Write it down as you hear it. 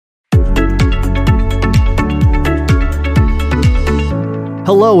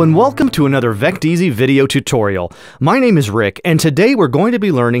Hello and welcome to another VectEasy video tutorial. My name is Rick and today we're going to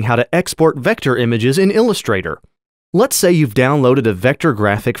be learning how to export vector images in Illustrator. Let's say you've downloaded a vector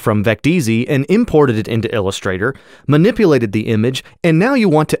graphic from VectEasy and imported it into Illustrator, manipulated the image, and now you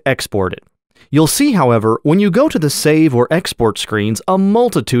want to export it. You'll see, however, when you go to the Save or Export screens, a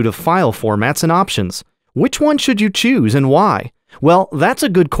multitude of file formats and options. Which one should you choose and why? Well, that's a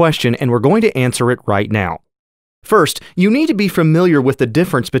good question and we're going to answer it right now. First, you need to be familiar with the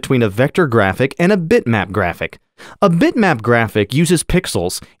difference between a vector graphic and a bitmap graphic. A bitmap graphic uses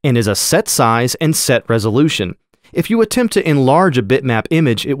pixels and is a set size and set resolution. If you attempt to enlarge a bitmap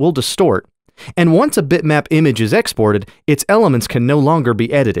image, it will distort. And once a bitmap image is exported, its elements can no longer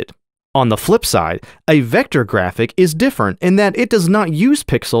be edited. On the flip side, a vector graphic is different in that it does not use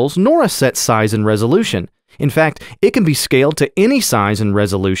pixels nor a set size and resolution. In fact, it can be scaled to any size and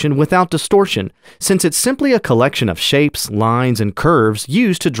resolution without distortion, since it's simply a collection of shapes, lines, and curves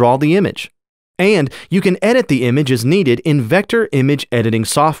used to draw the image. And you can edit the image as needed in vector image editing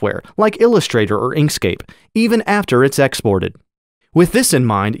software, like Illustrator or Inkscape, even after it's exported. With this in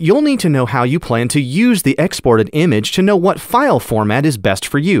mind, you'll need to know how you plan to use the exported image to know what file format is best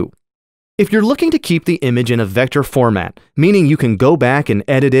for you. If you're looking to keep the image in a vector format, meaning you can go back and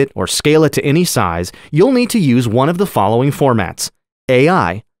edit it or scale it to any size, you'll need to use one of the following formats: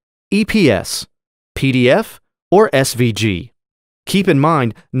 AI, EPS, PDF, or SVG. Keep in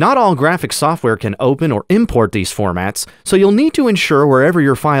mind, not all graphic software can open or import these formats, so you'll need to ensure wherever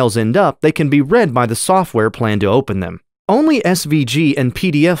your files end up, they can be read by the software planned to open them. Only SVG and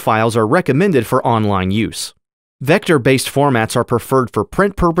PDF files are recommended for online use. Vector-based formats are preferred for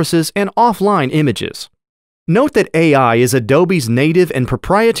print purposes and offline images. Note that AI is Adobe's native and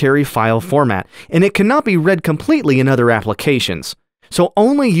proprietary file format, and it cannot be read completely in other applications. So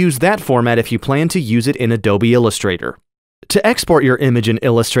only use that format if you plan to use it in Adobe Illustrator. To export your image in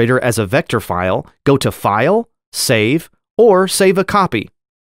Illustrator as a vector file, go to File, Save, or Save a Copy.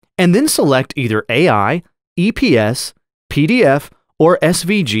 And then select either AI, EPS, PDF, or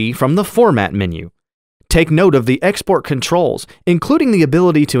SVG from the Format menu. Take note of the export controls, including the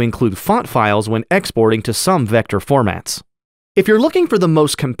ability to include font files when exporting to some vector formats. If you're looking for the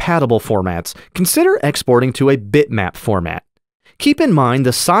most compatible formats, consider exporting to a bitmap format. Keep in mind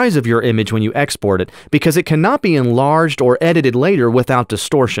the size of your image when you export it, because it cannot be enlarged or edited later without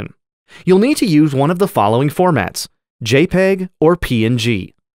distortion. You'll need to use one of the following formats: JPEG or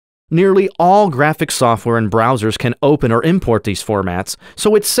PNG. Nearly all graphic software and browsers can open or import these formats,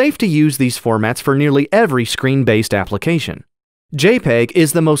 so it's safe to use these formats for nearly every screen-based application. JPEG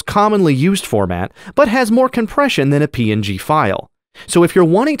is the most commonly used format, but has more compression than a PNG file. So if you're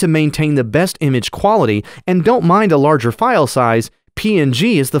wanting to maintain the best image quality and don't mind a larger file size,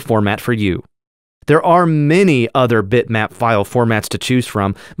 PNG is the format for you. There are many other bitmap file formats to choose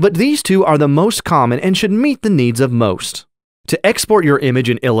from, but these two are the most common and should meet the needs of most. To export your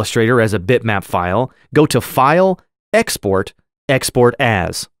image in Illustrator as a bitmap file, go to File, Export, Export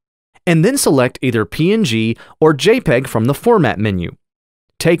As, and then select either PNG or JPEG from the Format menu.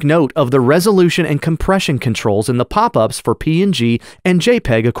 Take note of the resolution and compression controls in the pop-ups for PNG and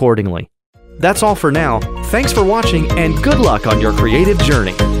JPEG accordingly. That's all for now. Thanks for watching and good luck on your creative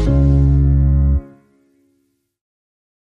journey.